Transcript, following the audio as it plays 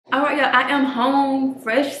y'all, I am home,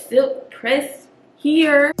 fresh silk press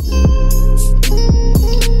here.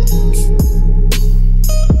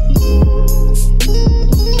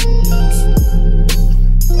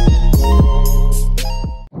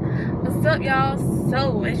 What's up, y'all?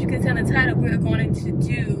 So as you can tell in the title, we're going to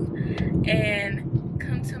do and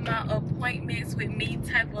come to my appointments with me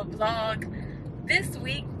type of vlog this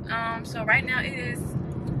week. So right now it is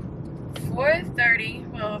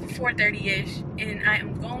 4:30, well 4:30ish, and I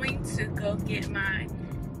am going to go get my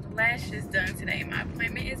lashes done today. My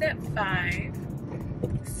appointment is at 5.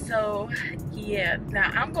 So yeah,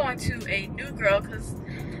 now I'm going to a new girl because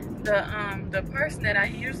the person that I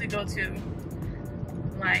usually go to,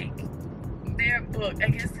 like, they're booked, I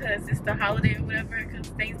guess because it's the holiday or whatever, because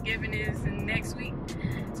Thanksgiving is next week.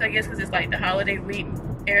 So I guess because it's like the holiday week,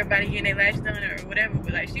 everybody getting their lashes done or whatever,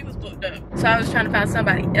 but like she was booked up. So I was trying to find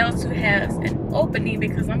somebody else who has an opening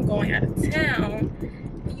because I'm going out of town.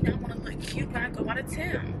 And, you know, I want to look cute when I go out of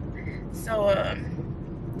town. So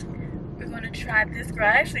we're going to try this girl.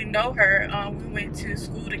 I actually know her. We went to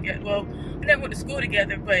school together. Well, we never went to school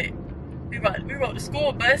together, but we rode the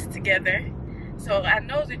school bus together. So I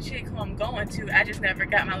know the chick who I'm going to. I just never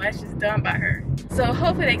got my lashes done by her. So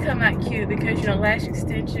hopefully they come out cute because, you know, lash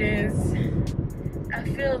extensions, I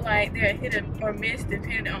feel like they're hit or miss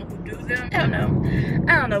depending on who do them.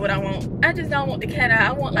 I don't know what I want. I just don't want the cat eye.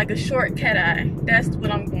 I want like a short cat eye. That's what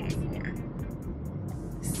I'm going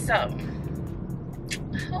for. So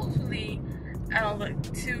hopefully I don't look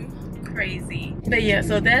too crazy. But yeah,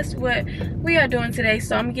 so that's what we are doing today.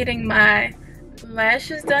 So I'm getting my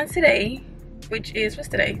lashes done today, which is, what's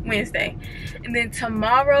today? Wednesday. And then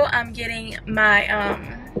tomorrow I'm getting my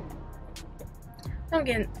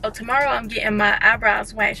tomorrow I'm getting my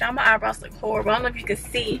eyebrows waxed. Y'all, my eyebrows look horrible. I don't know if you can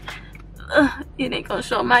see. It ain't gonna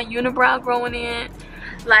show my unibrow growing in.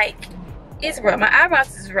 Like, it's rough. My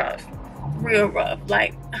eyebrows is rough. Real rough.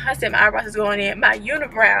 Like I said, my eyebrows is going in. My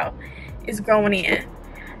unibrow is growing in.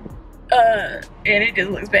 And it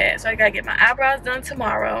just looks bad. So I gotta get my eyebrows done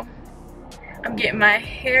tomorrow. I'm getting my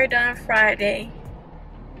hair done Friday.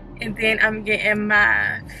 And then I'm getting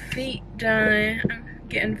my feet done. I'm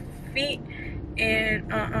getting feet and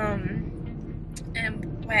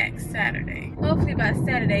wax Saturday. Hopefully by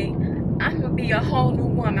Saturday I'm gonna be a whole new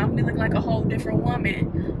woman. I'm gonna be looking like a whole different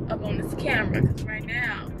woman up on this camera, because right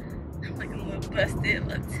now I'm looking a little busted, a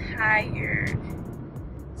little tired.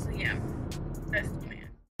 So yeah, that's the plan.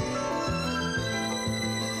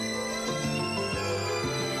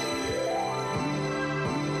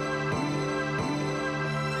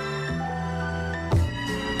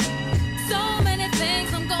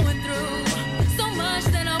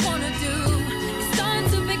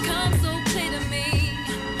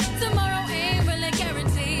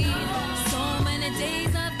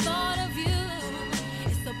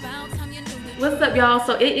 What's up, y'all?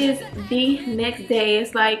 So it is the next day.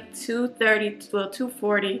 It's like 2:30, well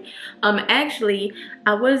 2:40. Actually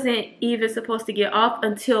I wasn't even supposed to get off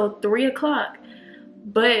until 3 o'clock,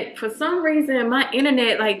 but for some reason my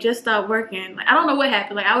internet like just stopped working. Like I don't know what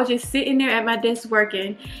happened. Like I was just sitting there at my desk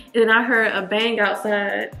working, and then I heard a bang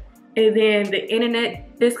outside, and then the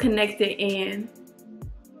internet disconnected and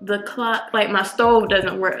the clock, like my stove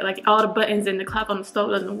doesn't work. Like all the buttons in the clock on the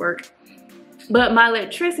stove doesn't work. But my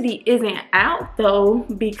electricity isn't out though,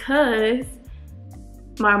 because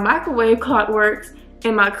my microwave clock works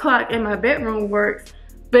and my clock in my bedroom works.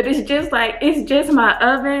 But it's just like, it's just my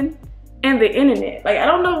oven and the internet. Like I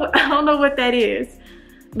don't know what that is.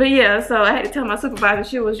 But yeah, so I had to tell my supervisor.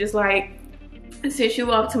 She was just like, since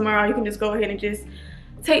you off tomorrow, you can just go ahead and just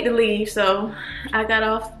take the leave. So I got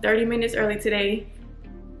off 30 minutes early today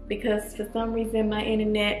because for some reason my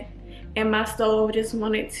internet and my stove just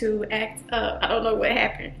wanted to act up. I don't know what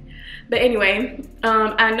happened. But anyway,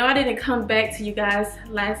 I know I didn't come back to you guys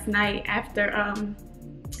last night after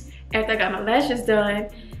I got my lashes done.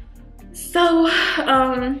 So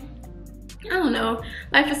I don't know,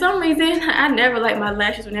 like for some reason I never like my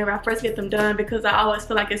lashes whenever I first get them done, because I always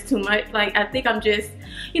feel like it's too much. Like I think I'm just,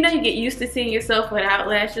 you know, you get used to seeing yourself without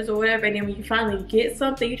lashes or whatever, and then when you finally get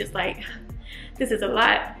something, you're just like, this is a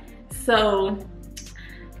lot. So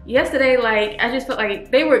yesterday, like I just felt like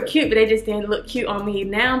they were cute, but they just didn't look cute on me.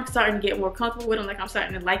 Now I'm starting to get more comfortable with them. Like I'm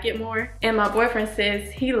starting to like it more. And my boyfriend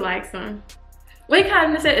says he likes them. We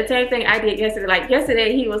kind of said the same thing I did yesterday. Like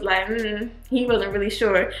yesterday he was like, he wasn't really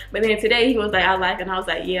sure. But then today he was like, I like them. And I was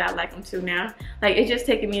like, yeah, I like them too now. Like it's just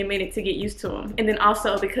taking me a minute to get used to them. And then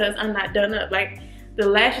also because I'm not done up, like the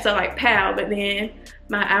lashes are like pow, but then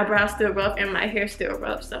my eyebrows still rough and my hair still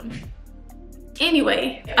rough. So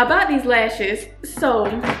anyway, about these lashes, so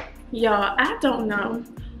y'all, I don't know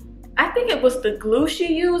I think it was the glue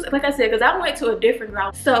she used, like I said, because I went to a different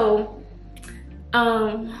route. So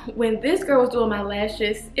when this girl was doing my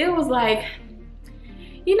lashes, it was like,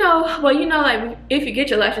 you know, well, you know, like if you get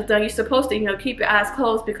your lashes done, you're supposed to, you know, keep your eyes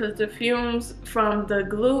closed because the fumes from the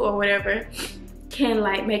glue or whatever can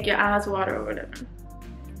like make your eyes water or whatever.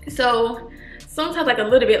 So sometimes like a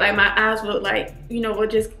little bit, like my eyes would like, you know,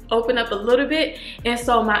 would just open up a little bit, and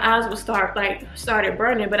so my eyes would started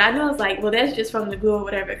burning. But I know it's like, well, that's just from the glue or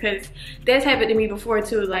whatever, because that's happened to me before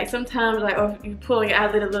too. Like sometimes like, or you pull your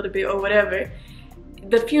eyelid a little bit or whatever,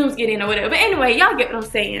 the fumes get in or whatever. But anyway, y'all get what I'm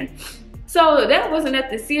saying. So that wasn't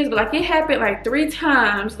nothing serious, but like it happened like 3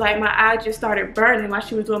 times. Like my eye just started burning while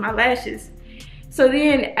she was doing my lashes. So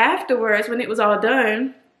then afterwards, when it was all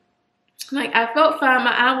done, like I felt fine.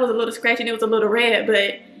 My eye was a little scratchy and it was a little red,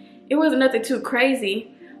 but it wasn't nothing too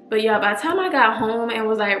crazy. But yeah, by the time I got home and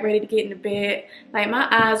was like ready to get into bed, like my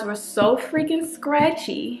eyes were so freaking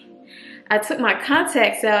scratchy. I took my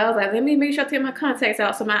contacts out. I was like, let me make sure I take my contacts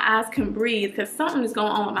out so my eyes can breathe, because something is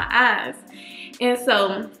going on with my eyes. And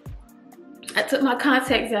so I took my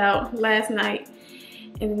contacts out last night,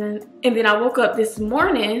 and then I woke up this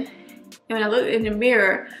morning, and when I looked in the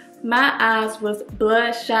mirror, my eyes was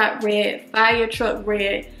bloodshot red, fire truck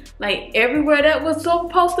red. Like everywhere that was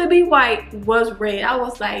supposed to be white was red. I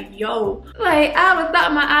was like, yo, like I would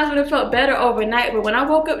thought my eyes would have felt better overnight, but when I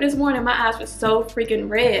woke up this morning, my eyes were so freaking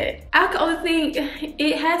red. I could only think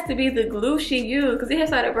it has to be the glue she used, because it had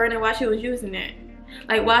started burning while she was using it,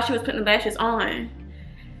 like while she was putting the lashes on.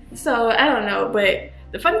 So I don't know, but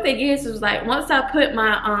the funny thing is like once I put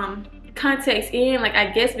my contacts in, like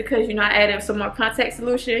I guess because, you know, I added some more contact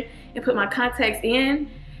solution and put my contacts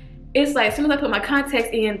in, it's like as soon as I put my contacts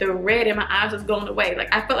in, the red in my eyes was going away.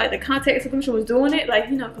 Like I felt like the contact solution was doing it, like,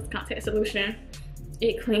 you know, because contact solution,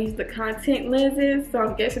 it cleans the contact lenses, so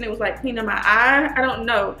I'm guessing it was like cleaning my eye. I don't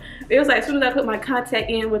know. It was like as soon as I put my contact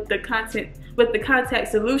in with the contact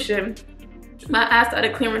solution, my eyes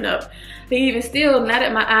started clearing up. But even still, now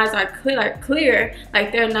that my eyes are clear,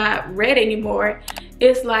 like they're not red anymore,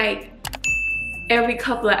 it's like every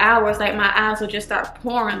couple of hours, like my eyes will just start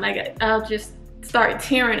pouring, like I'll just start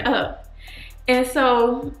tearing up. And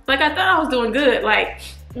so like I thought I was doing good. Like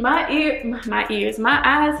my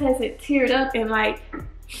eyes hasn't teared up in like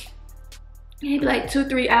maybe like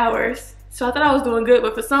 2-3 hours. So I thought I was doing good,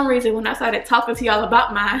 but for some reason when I started talking to y'all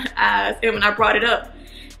about my eyes and when I brought it up,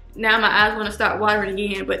 now my eyes want to start watering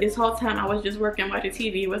again. But this whole time I was just working, watching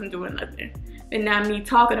TV, wasn't doing nothing. And now me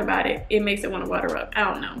talking about it, it makes it want to water up. I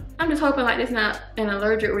don't know. I'm just hoping like it's not an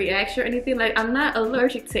allergic reaction or anything. Like I'm not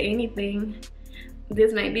allergic to anything.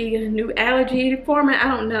 This may be a new allergy forming, I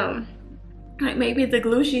don't know. Like maybe the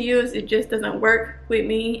glue she used, it just doesn't work with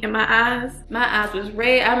me and my eyes. My eyes was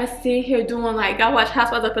red. I've been sitting here doing like, I watch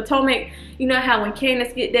Housewives of Potomac. You know how when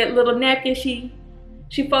Candace get that little napkin, she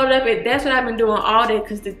folded up, and that's what I've been doing all day,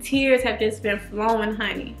 because the tears have just been flowing,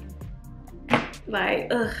 honey. Like,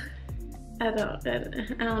 ugh. I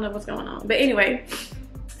don't know what's going on. But anyway,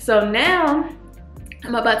 so now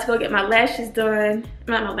I'm about to go get my lashes done.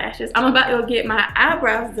 Not my lashes. I'm about to go get my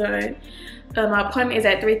eyebrows done. My appointment is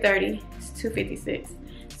at 3:30. It's 2:56.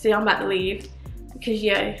 See, I'm about to leave. Because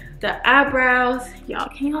yeah, the eyebrows, y'all,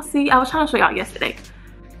 can y'all see? I was trying to show y'all yesterday.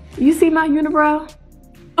 You see my unibrow?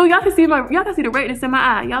 Oh, y'all can see the redness in my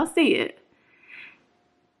eye. Y'all see it?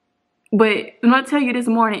 But when I tell you this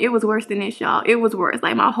morning, it was worse than this, y'all. It was worse.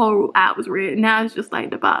 Like my whole eye was red. Now it's just like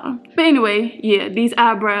the bottom. But anyway, yeah, these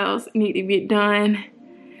eyebrows need to get done.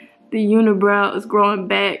 The unibrow is growing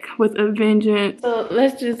back with a vengeance. So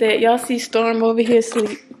let's do that. Y'all see Storm over here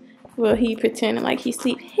sleep. Well, he pretending like he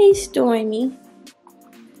sleep. Hey, Stormy.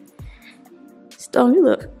 Storm, you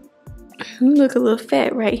look a little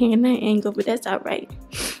fat right here in that angle, but that's all right.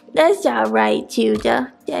 That's all right,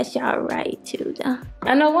 Tudor. That's all right, Tudor.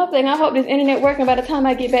 I know one thing. I hope this internet working by the time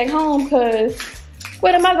I get back home, because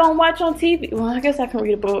what am I going to watch on TV? Well, I guess I can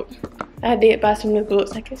read a book. I did buy some new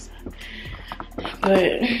books, I guess.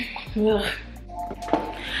 But,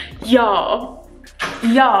 y'all,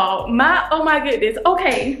 oh my goodness.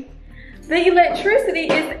 Okay, the electricity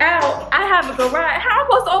is out. I have a garage. How am I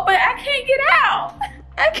supposed to open it? I can't get out.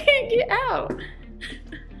 I can't get out.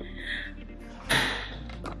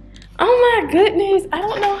 Oh my goodness, I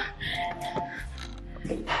don't know.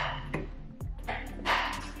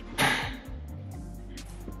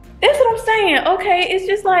 That's what I'm saying, okay? It's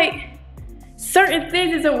just like certain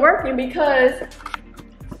things isn't working because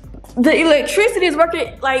the electricity is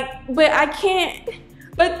working, like, but I can't,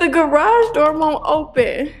 but the garage door won't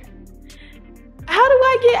open. How do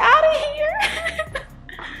I get out of here?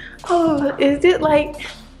 Oh, is it like,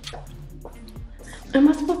 am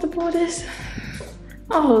I supposed to pull this?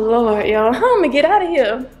 Oh Lord, y'all, how am I gonna get out of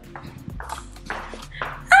here?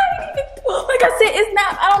 Well, like I said, it's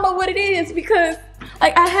not, I don't know what it is because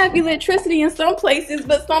like I have electricity in some places,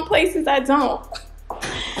 but some places I don't.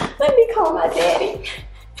 Let me call my daddy.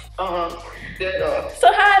 So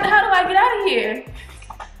how do I get out of here?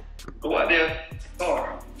 Go out there,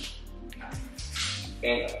 car.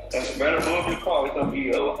 And right above your car, it's gonna be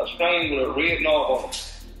a string with a red knob on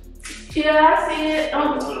it. Yeah, I see it.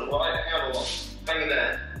 With a white handle on it. Hang it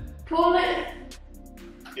down. Pull it.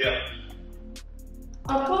 Yeah.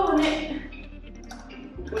 I'm pulling it.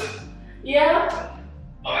 Yeah.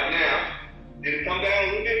 Alright, now, did it come down a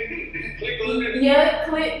little bit? Did it click a little bit? Yeah,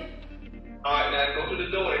 click. Alright, now go to the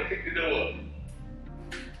door and kick the door up.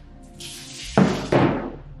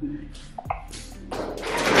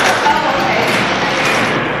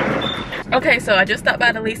 Okay, so I just stopped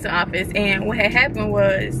by the leasing office, and what had happened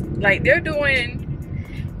was, like, they're doing,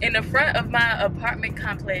 in the front of my apartment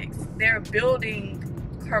complex, they're building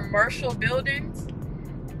commercial buildings,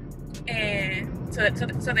 and so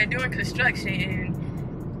they're doing construction, and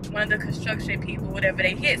one of the construction people, whatever,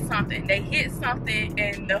 they hit something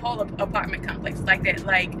in the whole apartment complex like that.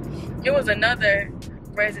 Like, it was another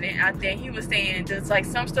resident out there, he was saying, just like,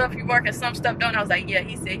 some stuff you work and some stuff don't. I was like, yeah,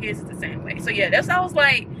 he said his is the same way. So yeah, that's, I was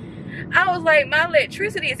like, my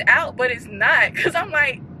electricity is out, but it's not, because I'm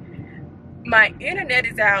like, my internet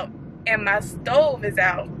is out and my stove is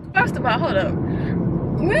out. First of all, hold up,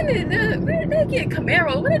 when did they get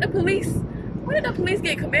Camaros? When did the police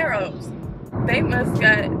get Camaros? They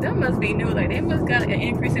must be new, like they must got an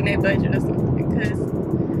increase in their budget or something, because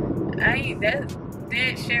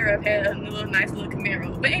that sheriff had a nice little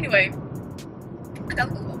Camaro. But anyway,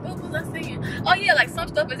 what was I saying? Oh yeah, like some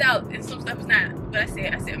stuff is out and some stuff is not. But I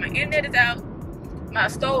said my internet is out, my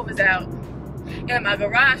stove is out, and my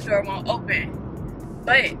garage door won't open.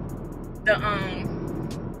 But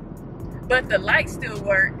the lights still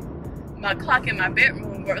work. My clock in my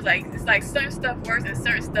bedroom works. Like, it's like certain stuff works and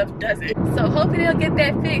certain stuff doesn't. So hopefully they'll get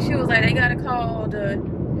that fixed. She was like, they gotta call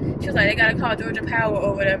Georgia Power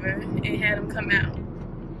or whatever and have them come out.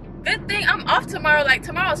 Good thing I'm off tomorrow. Like,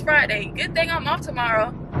 tomorrow's Friday. Good thing I'm off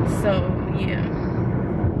tomorrow. So yeah.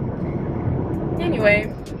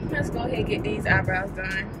 Anyway, let's go ahead and get these eyebrows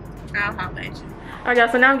done. I'll holler at you. Alright, y'all,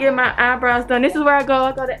 so now I'm getting my eyebrows done. This is where I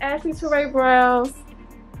go to Ashley Touré Brows.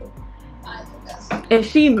 And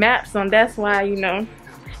she maps them. That's why, you know,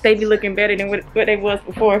 they be looking better than what they was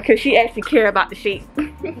before, because she actually care about the shape. You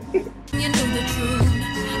know the truth.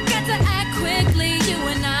 Got to act quickly, you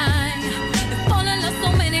and I. You're falling in love,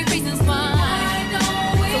 so many reasons why. Why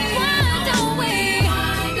don't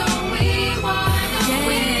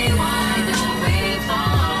we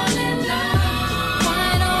fall in love? Why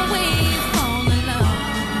don't we fall in love?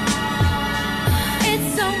 It's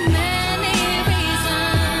so many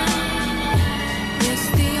reasons. It's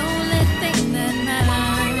the only thing that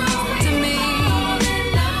matters to me.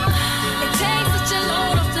 It takes such a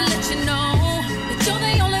load off to let you know that you're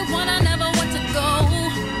the only one I never want to go.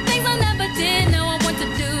 Things I never did, now I want to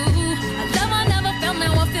do. A love I never felt,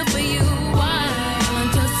 now I feel for you. Why? I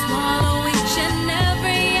just swallow each and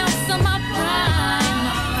every ounce of my pride.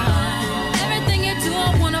 Everything you do,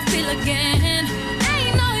 I wanna feel again.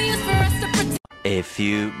 Ain't no use for us to pretend. A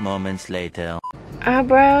few moments later.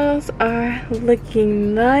 Eyebrows are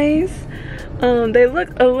looking nice. They look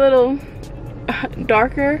a little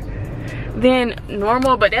darker than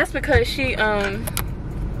normal, but that's because she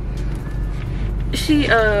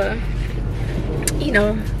you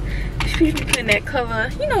know, she be putting that color.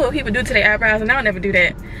 You know what people do to their eyebrows, and I'll never do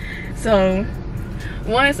that. So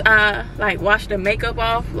once I like wash the makeup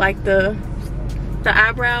off, like the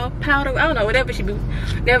eyebrow powder, I don't know, whatever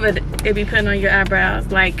they be putting on your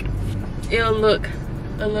eyebrows, like it'll look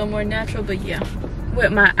a little more natural. But yeah,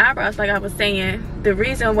 with my eyebrows, like I was saying, the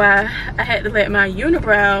reason why I had to let my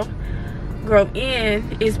unibrow grow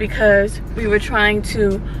in is because we were trying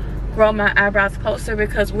to grow my eyebrows closer,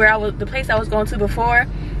 because the place I was going to before,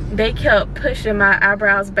 they kept pushing my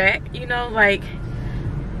eyebrows back, you know, like,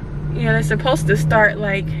 you know, they're supposed to start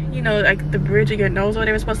like, you know, like the bridge of your nose, or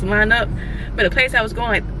they were supposed to line up, but the place I was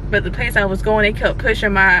going, they kept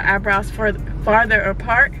pushing my eyebrows farther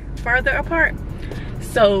apart.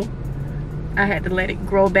 So I had to let it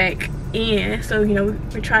grow back in. So, you know,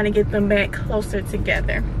 we're trying to get them back closer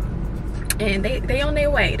together, and they on their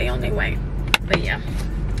way. But yeah,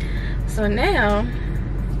 so now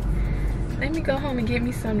let me go home and get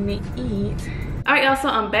me something to eat. All right, y'all, so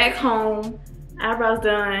I'm back home. Eyebrows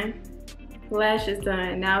done, lashes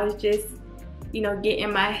done. Now it's just, you know,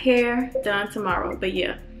 getting my hair done tomorrow. But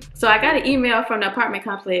yeah, so I got an email from the apartment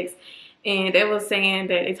complex, and they was saying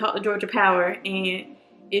that they talked to Georgia Power, and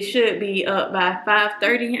it should be up by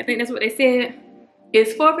 5:30. I think that's what they said.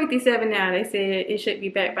 It's 4:57 now. They said it should be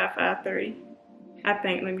back by 5:30. I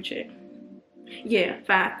think, let me check. Yeah,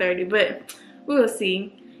 5:30, but we'll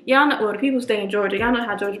see. Y'all know, well, the people stay in Georgia. Y'all know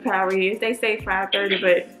how Georgia Power is. They say 5:30,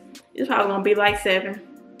 but it's probably gonna be like 7.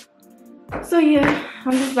 So yeah,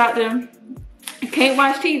 I'm just about to, I can't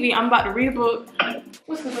watch TV. I'm about to read a book.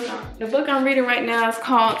 What's the book on? The book I'm reading right now is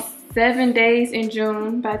called 7 Days in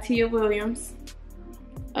June by Tia Williams.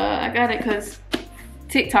 I got it because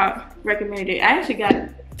TikTok recommended it. I actually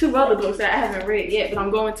got 2 other books that I haven't read yet, but I'm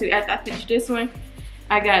going to after I finish this one.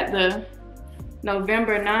 I got the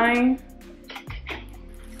November 9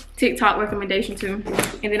 TikTok recommendation too,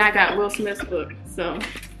 and then I got Will Smith's book. So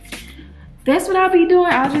that's what I'll be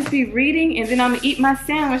doing. I'll just be reading, and then I'm gonna eat my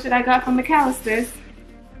sandwich that I got from McAllister's.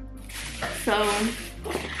 So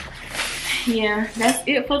yeah, that's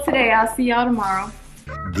it for today. I'll see y'all tomorrow.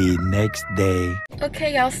 The next day.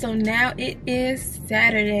 Okay, y'all, so now it is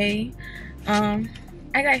Saturday. I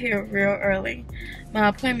got here real early. My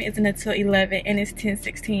appointment isn't until 11 and it's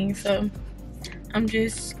 10:16, so I'm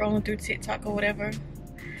just scrolling through TikTok or whatever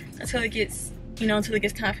until it gets, you know, until it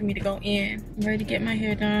gets time for me to go in. I'm ready to get my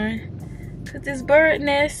hair done. Cause this bird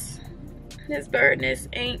nest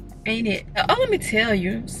ain't it. Oh, let me tell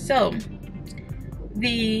you. So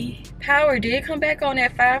the power did come back on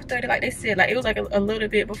at 5:30, like they said. Like it was like a little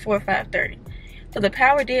bit before 5:30. So the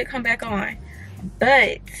power did come back on,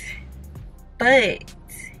 but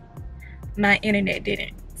my internet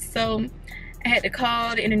didn't. So I had to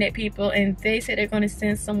call the internet people, and they said they're going to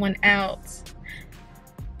send someone out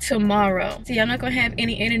tomorrow. See, I'm not going to have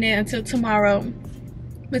any internet until tomorrow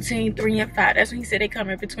between 3 and 5. That's when he said they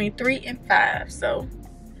coming between 3 and 5. So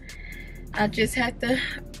I just have to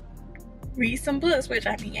read some books, which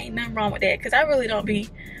I mean ain't nothing wrong with that, because I really don't be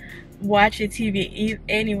watching TV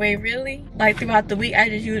anyway, really. Like throughout the week I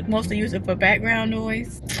just mostly use it for background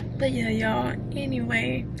noise. But yeah, y'all,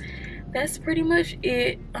 anyway, that's pretty much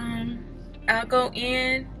it. I'll go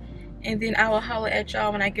in and then I will holler at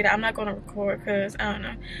y'all when I get out. I'm not gonna record because I don't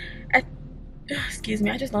know, excuse me,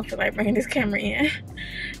 I just don't feel like bringing this camera in.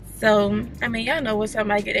 So I mean, y'all know what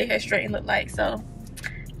somebody get their hair straightened look like. So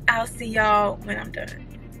I'll see y'all when I'm done.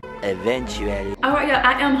 Eventually. All right, y'all,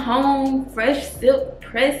 I am home, fresh silk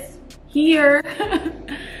press here.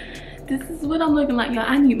 This is what I'm looking like, y'all.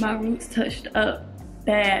 I need my roots touched up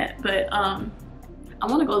bad, but I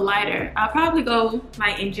want to go lighter. I'll probably go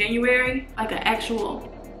like in January, like an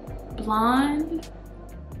actual blonde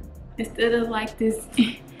instead of like this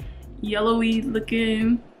yellowy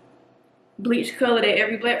looking bleach color that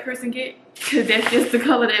every black person get, because that's just the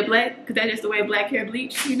color that because that's just the way black hair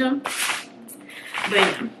bleach, you know. But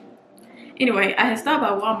yeah. Anyway, I had stopped by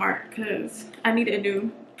Walmart because I needed a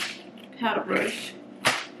new powder brush.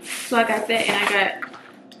 So I got that, and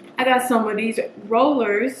I got some of these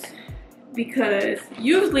rollers, because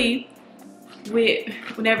usually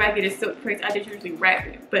whenever I get a silk press, I just usually wrap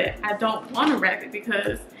it. But I don't want to wrap it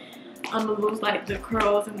because I'm gonna lose like the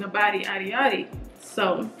curls and the body yada.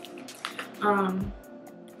 So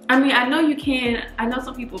I mean, I know you can, I know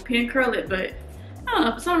some people pin curl it, but I don't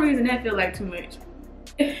know, for some reason that feel like too much.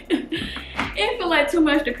 It feel like too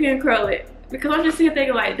much to pin curl it, because I'm just sitting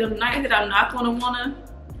thinking like the nights that I'm not gonna wanna,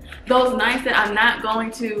 those nights that I'm not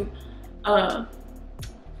going to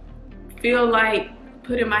feel like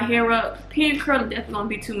putting my hair up, pin curl definitely gonna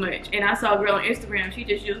be too much. And I saw a girl on Instagram, she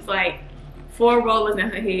just used like 4 rollers in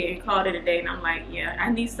her head and called it a day, and I'm like, yeah,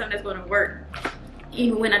 I need something that's gonna work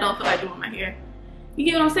even when I don't feel like doing my hair. You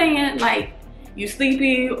get what I'm saying? Like you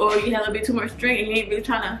sleepy or you have a bit too much drink and you ain't really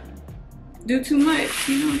trying to do too much,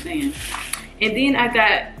 you know what I'm saying? And then I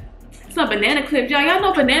got some banana clips. Y'all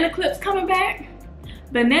know banana clips coming back?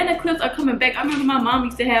 Banana clips are coming back. I remember my mom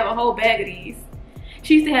used to have a whole bag of these.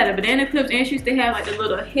 She used to have the banana clips, and she used to have like the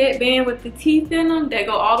little headband with the teeth in them that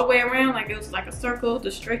go all the way around, like it was like a circle, the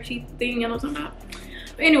stretchy thing, you know what I'm talking about?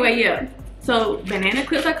 But anyway, yeah. So banana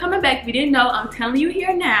clips are coming back. If you didn't know, I'm telling you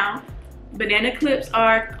here now, banana clips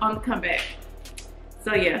are on the comeback.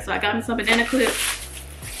 So yeah, so I got me some banana clips,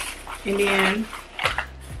 and then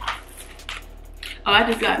I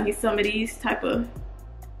just got me some of these type of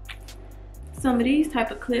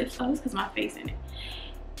clips. Oh, it's because my face in it.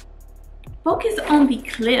 Focus on the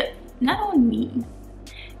clip, not on me.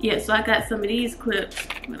 Yeah, so I got some of these clips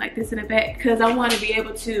like this in the back, because I want to be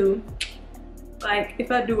able to, like, if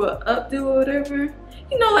I do a updo or whatever,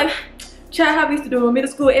 you know, like child how we used to do in middle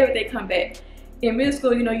school, everything come back. In middle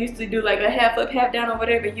school, you know, you used to do like a half up, half down or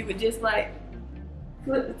whatever. You would just like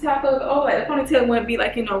flip the top of it. Oh, like the ponytail wouldn't be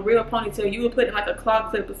like, you know, real ponytail. You would put in like a claw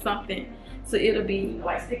clip or something, so it'll be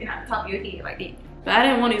like sticking out the top of your head like that. But I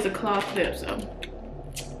didn't want to use a claw clip, so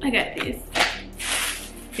I got this.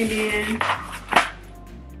 And then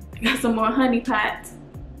got some more honey pots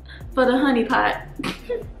for the honey pot.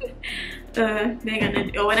 They got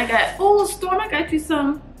nothing. Oh, and I got, oh Storm, I got you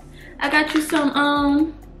some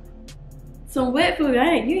wet food. You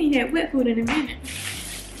ain't had wet food in a minute.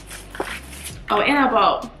 Oh, and I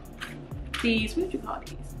bought these, what you call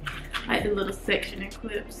these? Like the little section and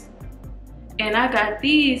clips. And I got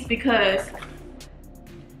these because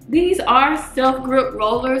these are self-grip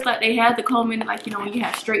rollers. Like they have the comb in it, like, you know, when you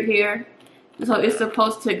have straight hair. So it's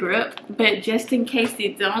supposed to grip, but just in case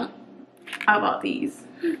it don't, I bought these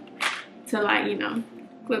to, like, you know,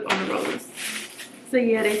 clip on the rollers. So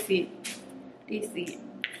yeah, that's it. That's it.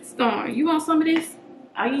 Storm, you want some of this?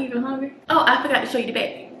 Are you even hungry? Oh, I forgot to show you the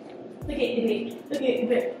bag. Look at the bag. Look at the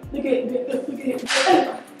bag. Look at the bag. Look at the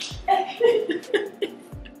bag.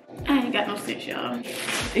 I ain't got no sense, y'all.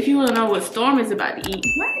 If you want to know what Storm is about to eat,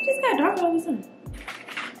 why it just got dark all of a sudden?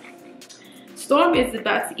 Storm is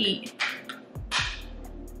about to eat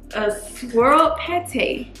a swirled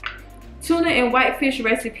pate, tuna and whitefish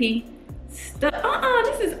recipe.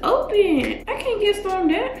 This is open. I can't give Storm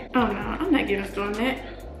that. Oh no, I'm not giving Storm that.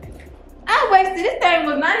 I wasted, this thing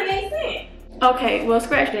was 98 cents. Okay, well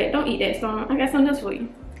scratch that. Don't eat that, Storm. I got something else for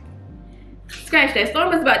you. Scratch that.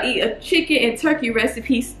 Storm is about to eat a chicken and turkey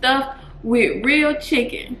recipe stuffed with real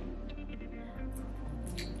chicken.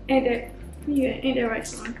 Ain't that right,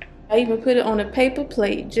 Storm? I even put it on a paper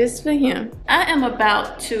plate just for him. I am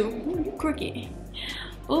about to, ooh, you crooked.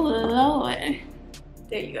 Oh Lord.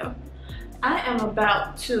 There you go. I am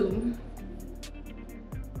about to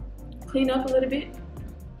clean up a little bit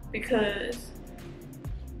because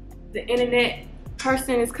the internet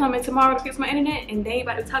person is coming tomorrow to fix my internet, and they ain't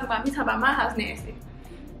about to talk about me, talk about my house nasty.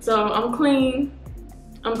 So I'm clean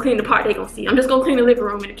the part they gonna see. I'm just gonna clean the living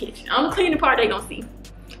room and the kitchen. I'm gonna clean the part they gonna see.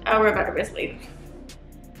 I'll worry about the rest later.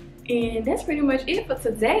 And that's pretty much it for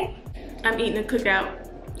today. I'm eating a cookout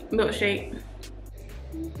milkshake.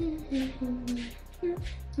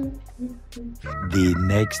 The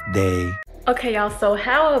next day. Okay, y'all, so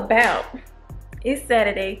how about, it's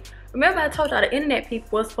Saturday. Remember I told y'all the internet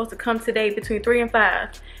people was supposed to come today between 3 and 5.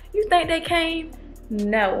 You think they came?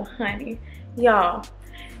 No, honey. Y'all,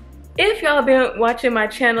 if y'all been watching my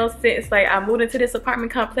channel since like I moved into this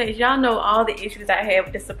apartment complex, y'all know all the issues I have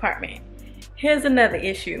with this apartment. Here's another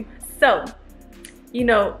issue. So, you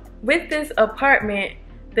know, with this apartment,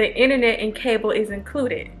 the internet and cable is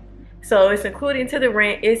included. So it's included into the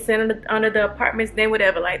rent. It's under the apartment's name,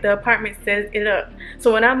 whatever. Like the apartment sets it up.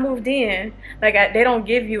 So when I moved in, like they don't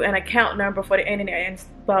give you an account number for the internet and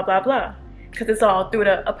blah blah blah, because it's all through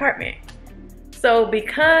the apartment. So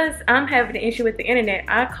because I'm having an issue with the internet,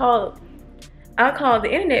 I called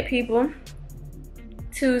the internet people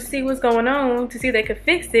to see what's going on, to see if they could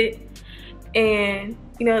fix it. And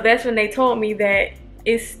you know, that's when they told me that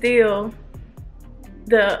it's still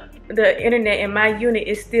the internet in my unit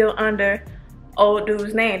is still under old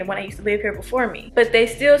dude's name, the one that used to live here before me. But they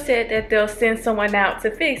still said that they'll send someone out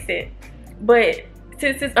to fix it. But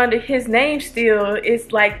since it's under his name still,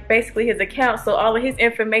 it's like basically his account. So all of his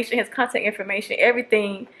information, his contact information,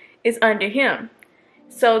 everything is under him.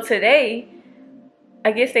 So today,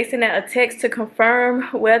 I guess they sent out a text to confirm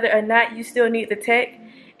whether or not you still need the tech.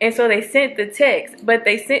 And so they sent the text, but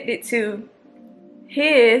they sent it to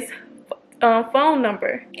his phone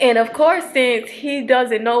number. And of course, since he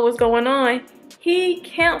doesn't know what's going on, he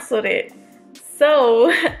canceled it.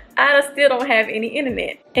 So I still don't have any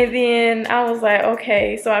internet. And then I was like,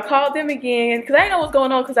 okay, so I called them again because I didn't know what's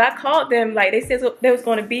going on, because I called them, like they said they was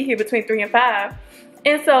going to be here between 3 and 5.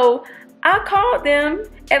 And so I called them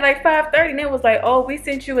at like 5:30 and it was like, oh, we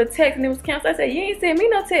sent you a text and it was canceled. I said, you ain't sent me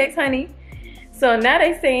no text, honey. So now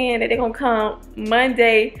they saying that they're gonna come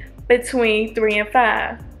Monday between 3 and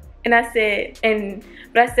 5. And I said,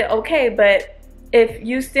 but I said, okay, but if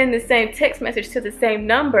you send the same text message to the same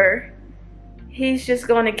number, he's just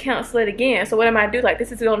going to cancel it again. So what am I do? Like,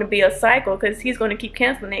 this is going to be a cycle because he's going to keep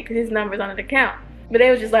canceling it because his number's on the account. But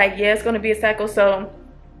they was just like, yeah, it's going to be a cycle. So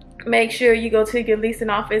make sure you go to your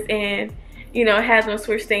leasing office and, you know, have them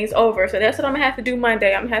switch things over. So that's what I'm going to have to do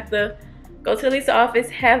Monday. I'm going to have to go to the leasing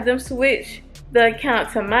office, have them switch the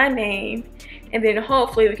account to my name, and then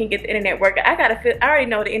hopefully we can get the internet working. I already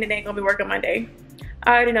know the internet ain't gonna be working Monday.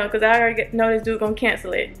 I already know, because I already know this dude gonna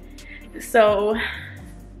cancel it. So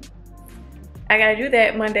I gotta do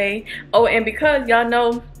that Monday. Oh, and because y'all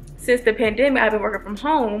know, since the pandemic, I've been working from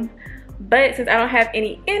home. But since I don't have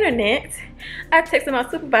any internet, I texted my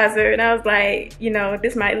supervisor and I was like, you know,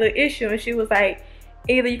 this might be a little issue. And she was like,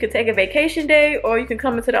 either you could take a vacation day or you can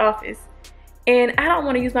come into the office. And I don't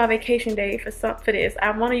want to use my vacation day for this.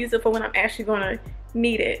 I want to use it for when I'm actually going to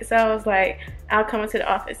need it. So I was like, I'll come into the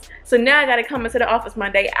office. So now I got to come into the office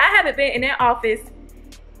Monday. I haven't been in that office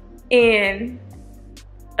in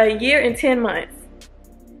a year and 10 months.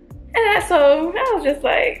 And so I was just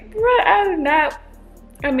like, bruh, I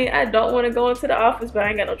don't want to go into the office, but I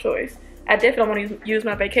ain't got no choice. I definitely want to use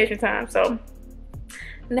my vacation time. So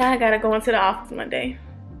now I got to go into the office Monday.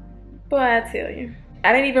 Boy, I tell you.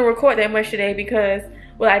 I didn't even record that much today because,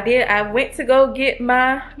 well, I did. I went to go get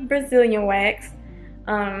my Brazilian wax.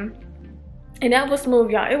 And that was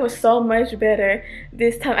smooth, y'all. It was so much better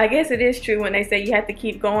this time. I guess it is true when they say you have to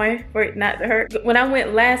keep going for it not to hurt. When I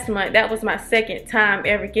went last month, that was my second time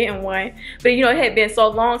ever getting one. But you know, it had been so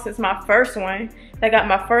long since my first one. I got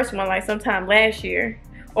my first one like sometime last year,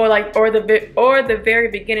 or the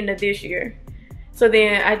very beginning of this year. So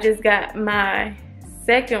then I just got my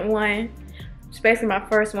second one, especially my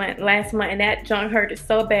first one last month, and that junk hurted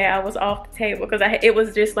so bad I was off the table because it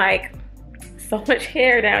was just like so much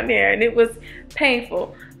hair down there and it was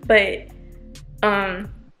painful. But the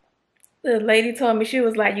lady told me, she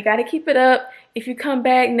was like, you got to keep it up. If you come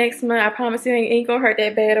back next month, I promise you it ain't gonna hurt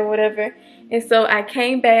that bad or whatever. And so I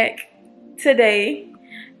came back today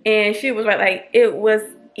and she was like it was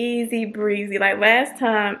easy breezy. Like last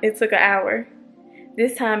time it took an hour,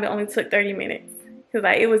 this time it only took 30 minutes because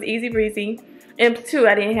like it was easy breezy. And two,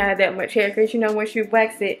 I didn't have that much hair because you know once you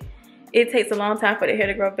wax it, it takes a long time for the hair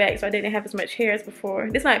to grow back, so I didn't have as much hair as before.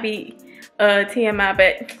 This might be TMI,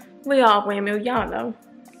 but we all women, y'all know.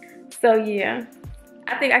 So yeah,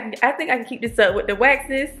 I think I can keep this up with the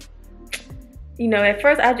waxes. You know, at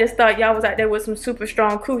first I just thought y'all was out there with some super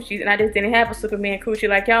strong coochies, and I just didn't have a Superman coochie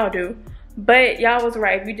like y'all do. But y'all was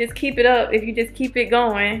right. If you just keep it up, if you just keep it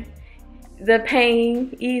going, the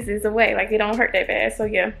pain eases away. Like it don't hurt that bad. So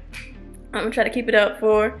yeah, I'm gonna try to keep it up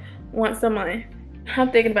for once a month.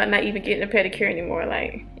 I'm thinking about not even getting a pedicure anymore.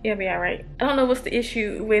 Like, it'll be alright. I don't know what's the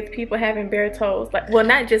issue with people having bare toes. Like, well,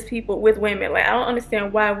 not just people, with women. Like, I don't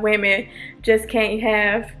understand why women just can't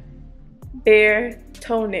have bare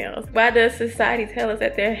toenails. Why does society tell us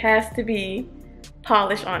that there has to be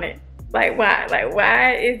polish on it? Like, why? Like,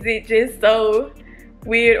 why is it just so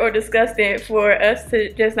weird or disgusting for us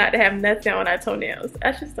to just not to have nothing on our toenails?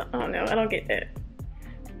 I don't know. I don't get that.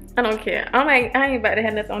 I don't care. I ain't about to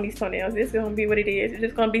have nothing on these toenails. This is gonna be what it is. It's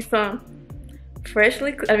just gonna be some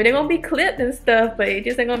freshly, I mean, they're gonna be clipped and stuff, but it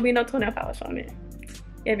just ain't gonna be no toenail polish on it.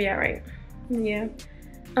 It'll be alright. Yeah.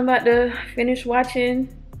 I'm about to finish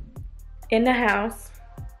watching In the House,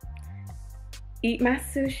 eat my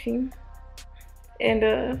sushi,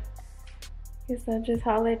 and guess I'll just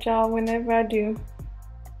holler at y'all whenever I do.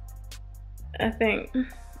 I think.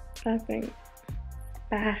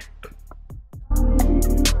 Bye.